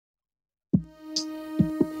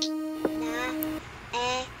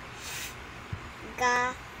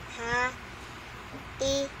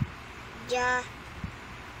ya,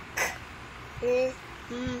 k, l,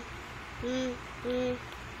 m, n,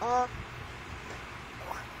 o,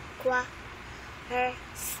 kwa, r,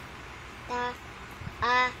 s, ta,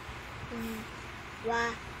 a, v, wa,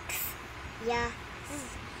 x, ya, z.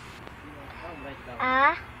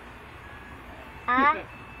 A,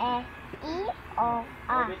 e, I, o,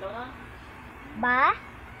 a. Ba,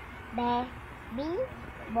 be, bi,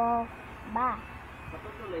 bo, ba.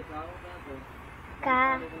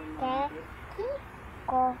 Ka, ke, ki,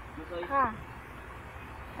 ko, ka.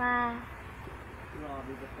 Ka,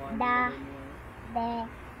 da, de,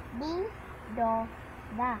 di, do,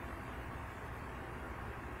 da.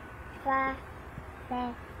 Fa, fe,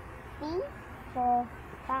 fi, fo,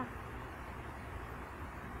 fa.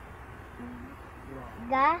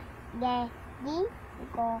 Ga, ge, gi,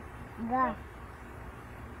 go, ga.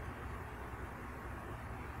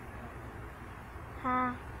 Ha,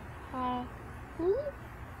 he, hi,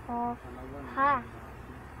 ho, ha.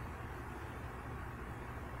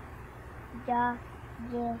 Ja,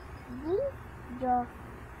 je, ji, jo,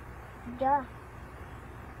 ja.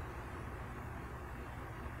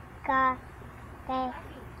 Ka, ke,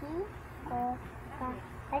 ki, ko, ka.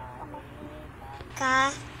 Ka,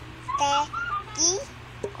 ke, ki,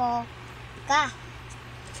 ko, ka.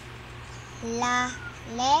 La,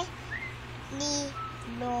 le, li,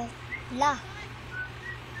 lo, la.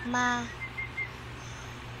 Ma,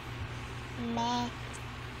 me,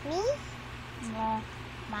 mi, mo,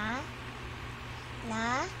 ma. Na,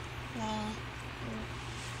 ne,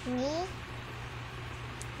 ni,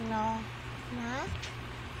 no, na.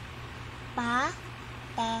 Pa,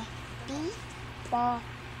 pe, pi, po,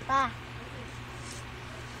 pa.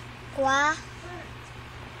 Qua,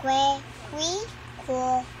 que, qui,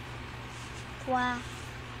 quo, qua.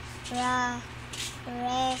 Ra,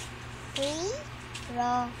 re, ri,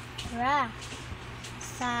 ro, ra.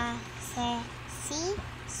 Sa, se, si,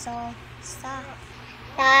 so, sa.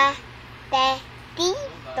 Ta, te, ti,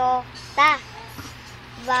 to, ta.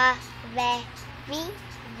 Va, ve, vi,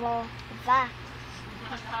 vo, va.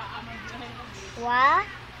 Wa,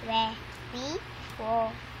 ve, vi,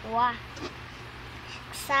 vo, wa.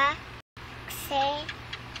 Xa, xe,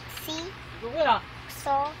 si,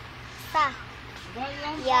 so, sa.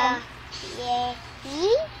 Ya, ye,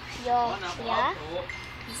 yi, yo, ya.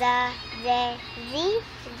 Za, ze, zi,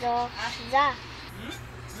 zo, za.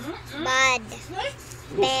 Bad,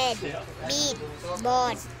 bed, bead,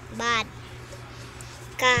 board, bad.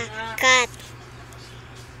 Ka, cat.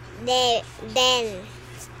 De, den,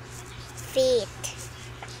 feet.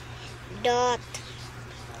 Dot,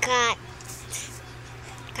 cat.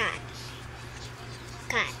 Cat,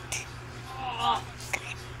 cat.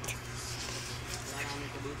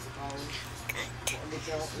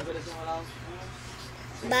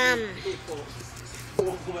 Bam,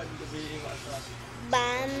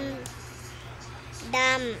 bam,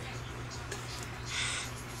 dam,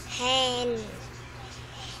 hen,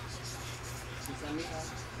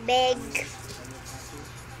 beg,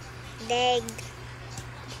 deg,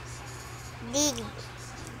 dig,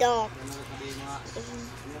 dog,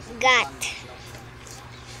 gat,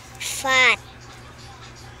 fat,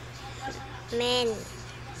 men,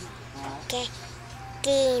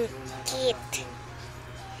 king, kit,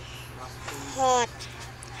 hot,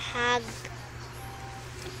 hug,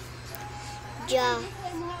 jar,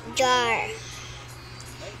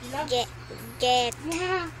 jet,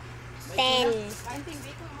 pen,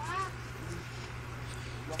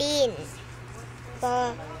 pin,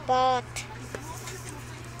 pot,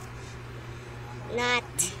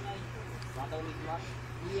 nut,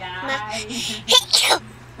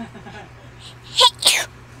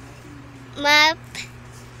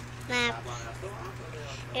 map,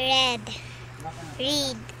 red,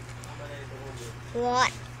 read,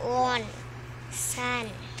 what, one, sun,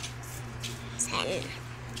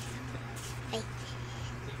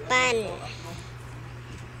 pan,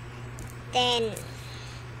 ten,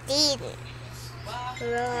 tin,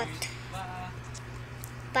 rot,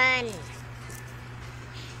 pan,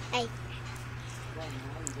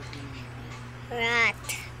 rat,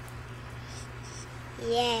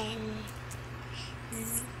 yen,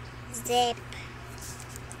 zip,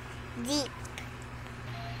 deep.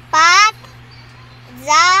 Pat,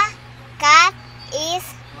 the cat is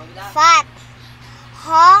fat.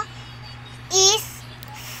 Ho is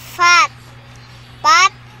fat.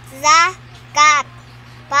 Pat the cat.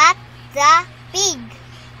 Pat the pig.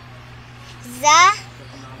 The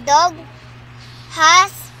dog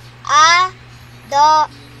has a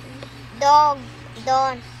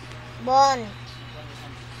bone.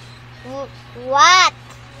 What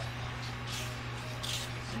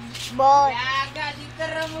Bot. Yaga, di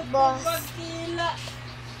karamot Boss. kong pagkila.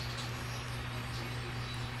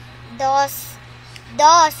 Dos.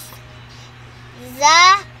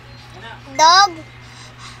 The dog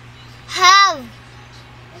have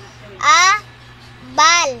a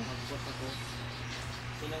ball.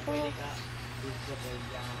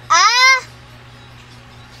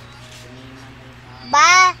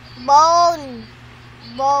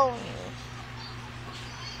 Bone.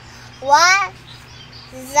 What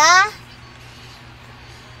the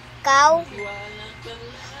cow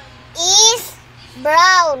is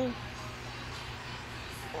brown.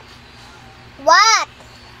 What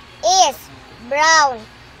is brown?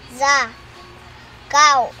 The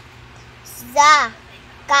cow. The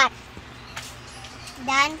cat.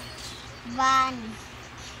 Dan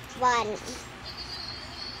one.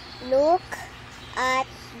 Look at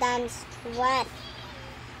Dan's one.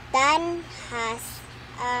 Dan has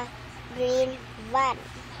a green one.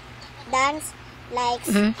 Dan likes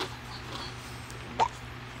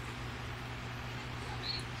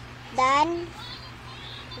Dan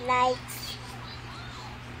likes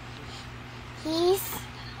his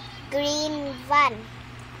green one.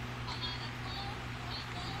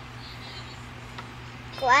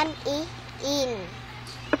 Kuan in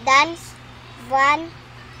Dan's one.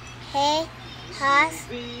 He has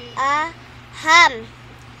a ham.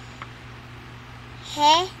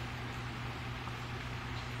 He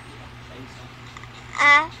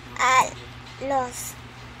los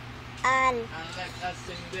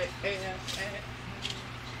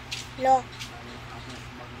lo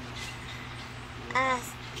al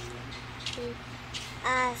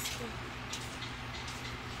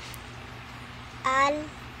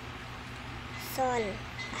sol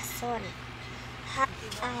ha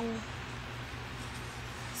al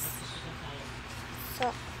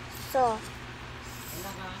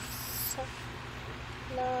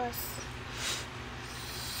los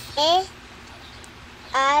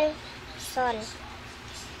al sol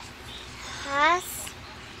has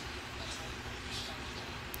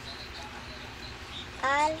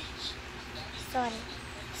al sol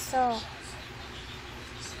so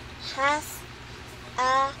has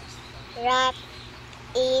a rat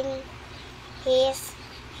in his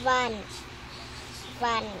van.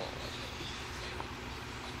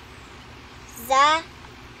 The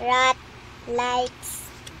rat likes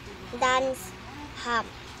Dan's ham.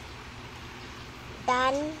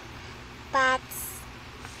 Dan pats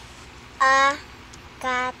a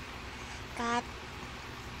cat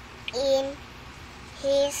in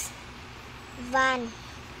his van.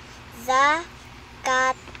 The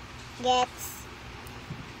cat gets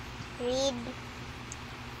rid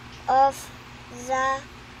of the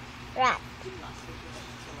rat.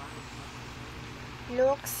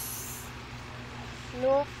 Look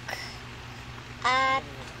at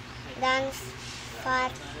Dan's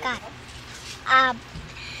fat cat.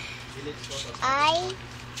 I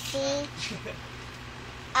see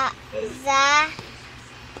the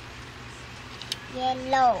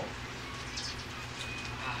yellow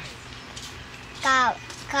cub.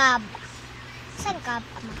 Saan cub,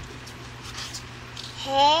 Ama?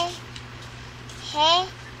 He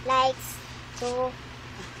likes to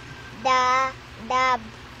dab.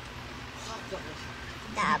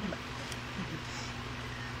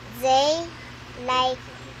 They like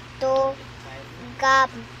to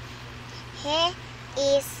gum. He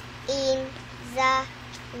is in the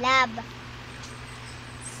lab.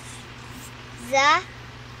 The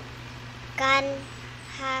can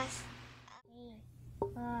has 3,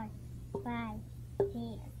 4, 5, 6,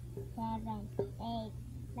 7, 8,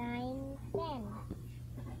 9, 10.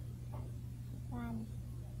 1,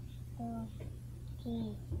 2,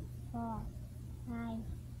 3, 4, 5,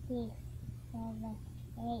 6, 7,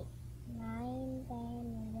 8, 9, 10,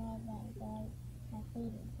 11, 12,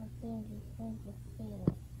 13, 14, 15, 16.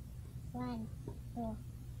 1, 2,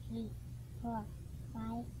 3, 4,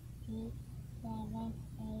 5, 6, 7,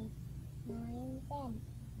 8, 9, 10,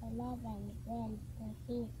 11, 12,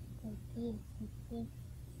 13, 14, 15, 16,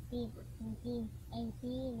 17,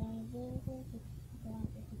 18, 19, 20, 21,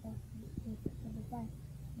 22, 23, 24,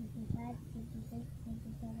 25, 26,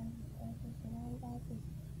 27, 28, 29, 30,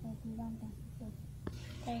 31, 32,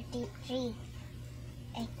 33,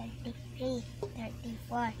 33,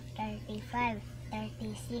 34, 35,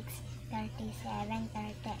 36, 37,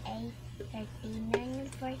 38, 39,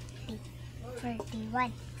 40,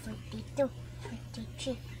 41, 42,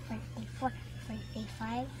 43, 44,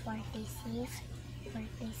 45, 46,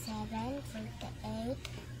 47, 48,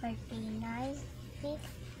 49,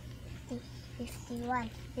 50, 51,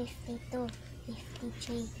 52,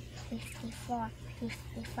 53, 54,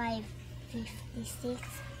 55, 56,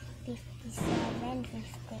 57,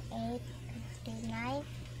 58, 59,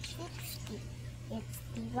 60,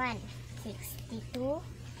 61, 62,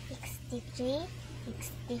 63,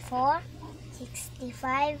 64,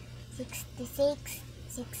 65, 66,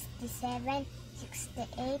 67,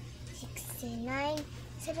 68, 69,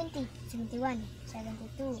 70, 71,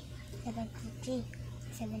 72, 73,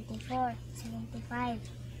 74, 75,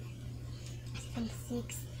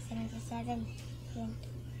 76, 77, 78,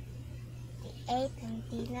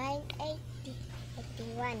 79, 80,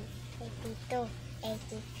 81, 82,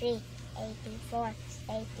 83, 84,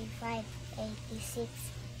 85, 86,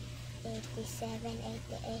 87,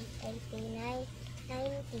 88, 89,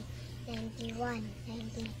 90, 91,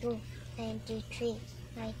 92, 93,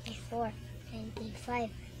 94, 95,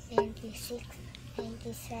 96,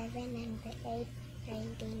 97, 98,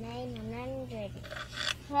 99, 100.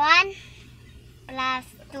 1 plus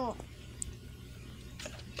 2.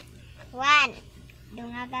 1.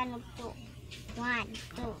 Dungagan og 2. 1,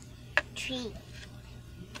 2, 3.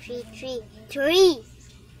 3, 3, 3.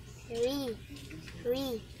 3,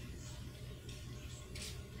 3.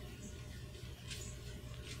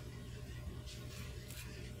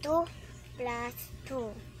 2 plus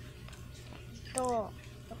 2. 2.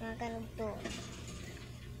 Dungagan og 2.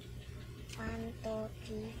 1, 2,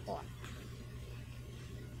 3, 4.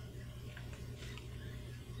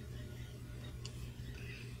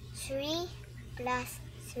 3 plus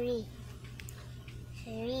 3.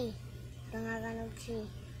 3. Dungagan og 3.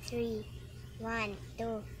 3. 1,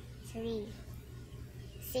 2, 3.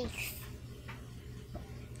 6.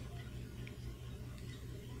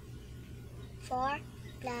 4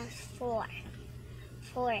 plus 4.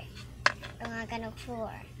 4. Dungagan og 4.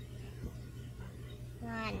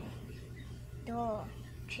 1, 2,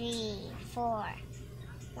 3, 4.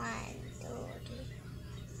 1, 2, 3,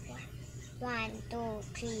 4. 1, 2,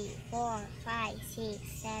 3, 4, 5, 6,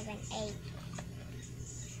 7, 8.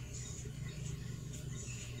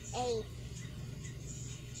 8.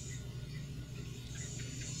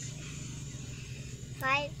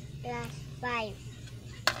 5 plus 5.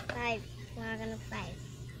 5. Dungagan og 5.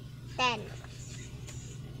 10.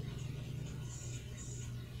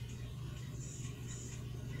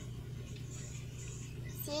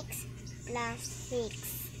 6 plus 6.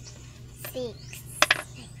 6.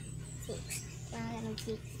 6. Dungagan og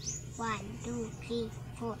 6. 1, 2, 3,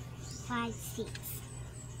 4, 5, 6.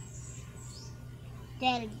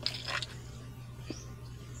 12.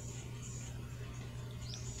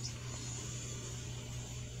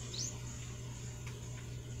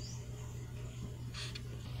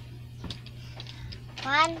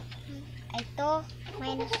 1 ay 2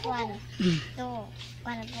 minus 1. 2.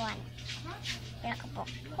 1 at 1. Kaya ka po.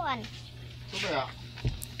 1. Ito ba ya?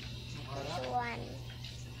 1.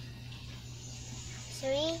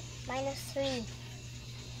 3 minus 3.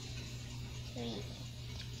 3.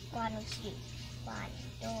 1 of 3. 1,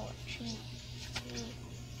 2, 3,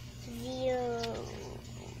 0.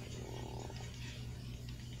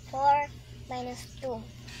 4 minus 2.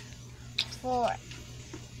 4.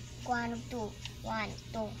 1 of 2. 1,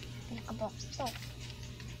 2. Pinakabok. 2.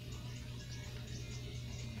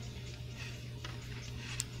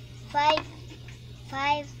 5.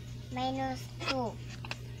 5 minus 2.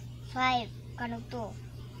 5. 1 of 2.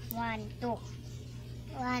 1, 2.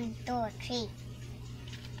 1, 2, 3.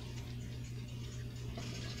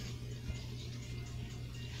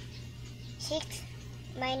 6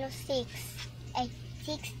 minus 6. Ay,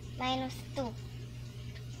 6 minus 2.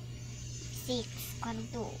 6. 1,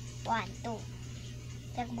 2. 1, 2.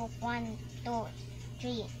 Tagbok 1, 2,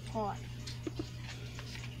 3, 4.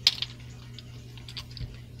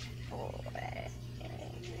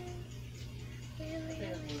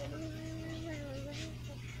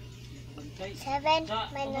 7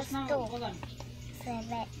 minus 2.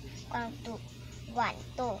 7. 1, 2. 1,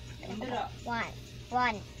 2. 1.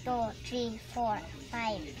 1, 2, 3, 4,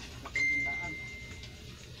 5.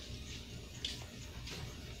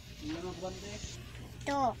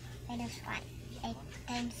 2 minus 1. 8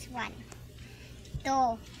 times 1.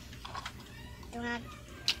 2. Tungag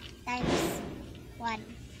times 1.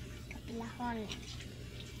 Kapilahon.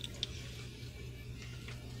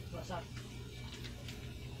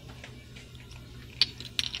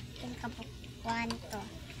 Yung kapok 1 to.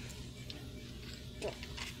 2.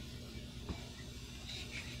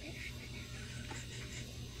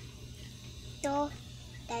 2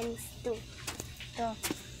 times 2. 2.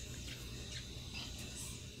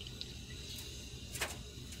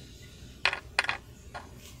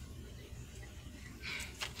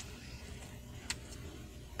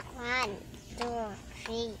 1, 2,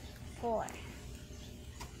 3, 4. 5,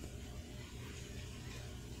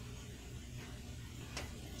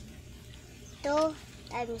 2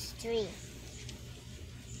 times 3.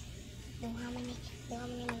 Do how many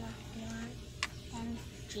mga? 1 times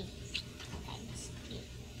 3 times 3.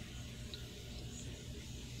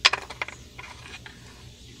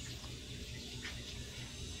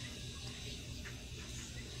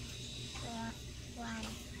 1.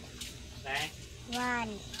 Đấy.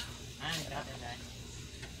 1, Ăn đó đây.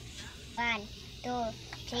 1, 2,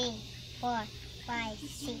 3, 4, 5,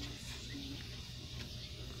 6.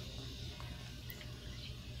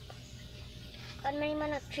 Còn may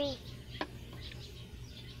mana 3.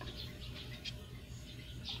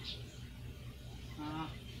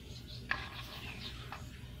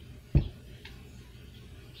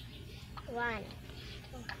 One,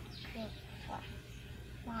 two, three, four.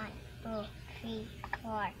 1, 2, 3,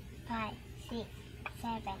 4, 5, 6,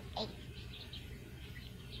 7, 8.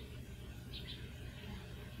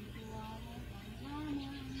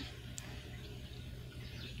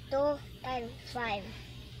 2 times 5.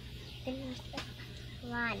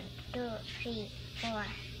 1, 2, 3, 4.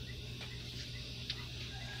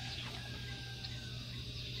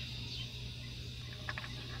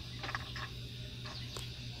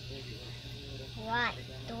 1,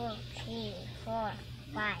 2, 3, 4,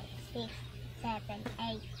 5, 6, 7,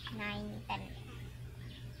 8, 9, 10.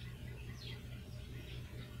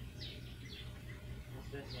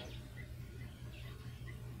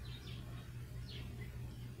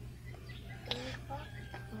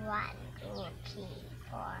 1, 2, 3,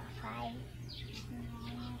 4, 5.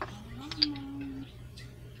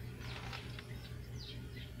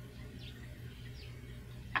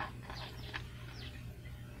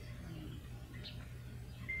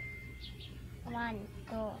 1,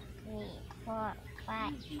 2, 3, 4,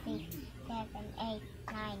 5, 6, 7, 8,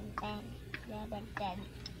 9, 10, 11, 10.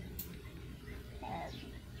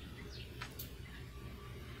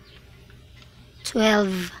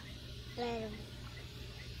 12. 12.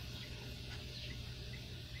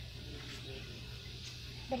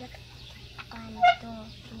 Bilang 1, 2,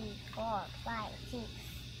 3, 4, 5, 6,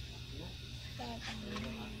 7,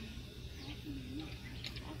 1,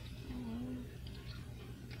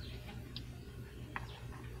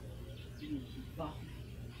 2, 3, 4, 5,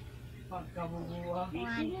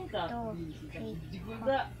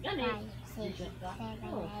 6, 7,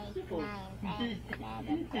 8,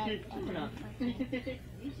 9, 10, 11, 12,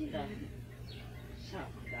 13,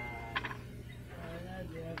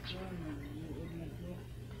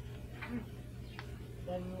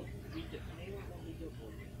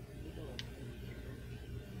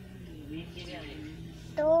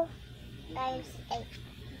 2 times 8.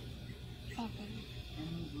 7.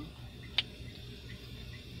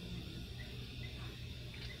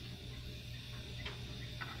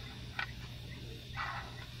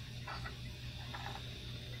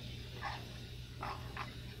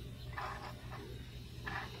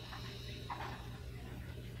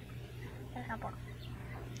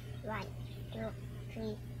 1, 2,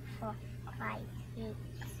 3, 4, 5, 6,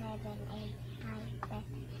 7, 8, 9, 10,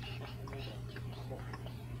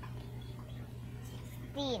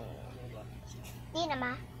 16. 16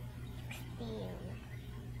 naman. 16.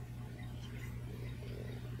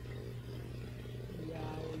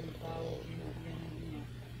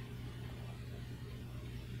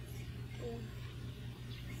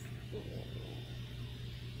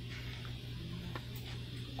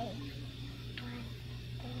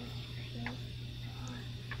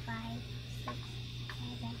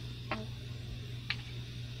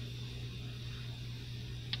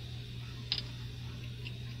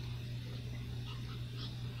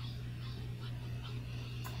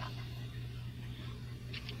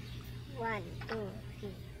 1, 2,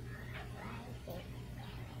 3,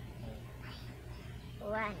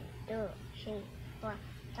 1, 2, 3, 4,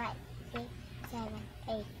 5, 6, 7,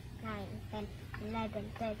 8, 9, 10,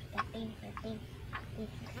 11, 12, 13, 14, 15,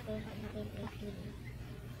 16, 17, 18,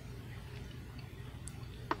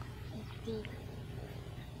 18,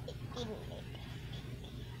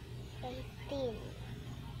 18,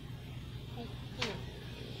 18.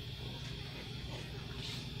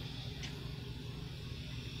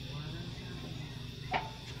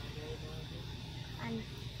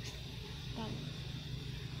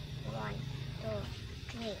 1, 2,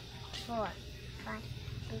 3, 4, 5,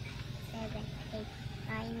 6, 7, 8,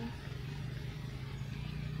 9.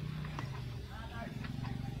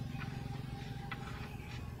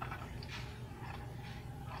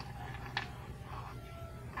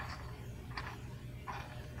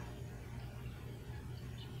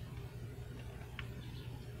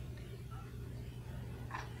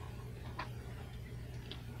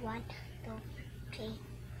 1, 2, 3,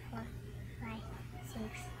 4, 5, 6,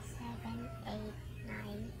 7, 8,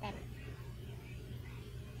 9, 10.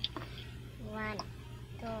 1,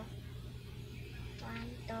 2, 1,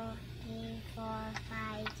 2, 3, 4,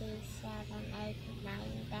 5, 6, 7, 8, 9,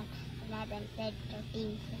 10, 11, 12, 13,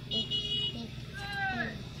 14, 15, 16,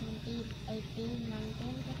 17, 18,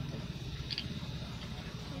 19, 20.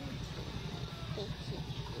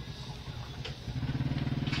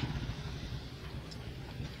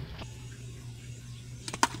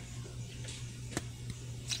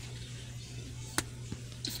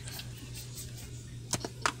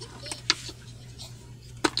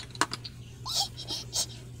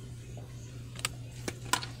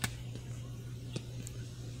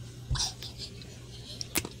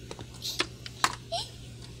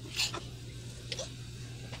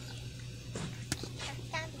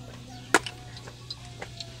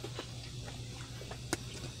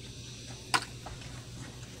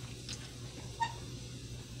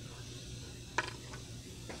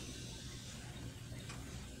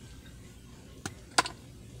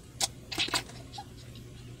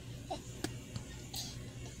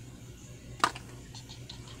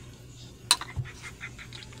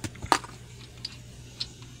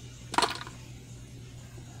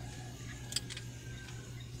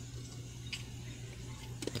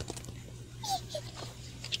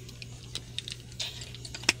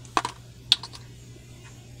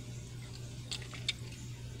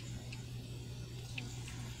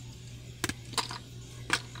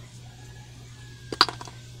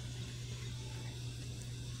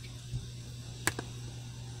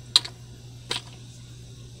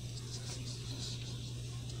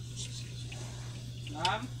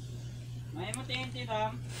 Ram, may mo TNT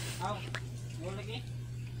Ram. Aw, mo lagi.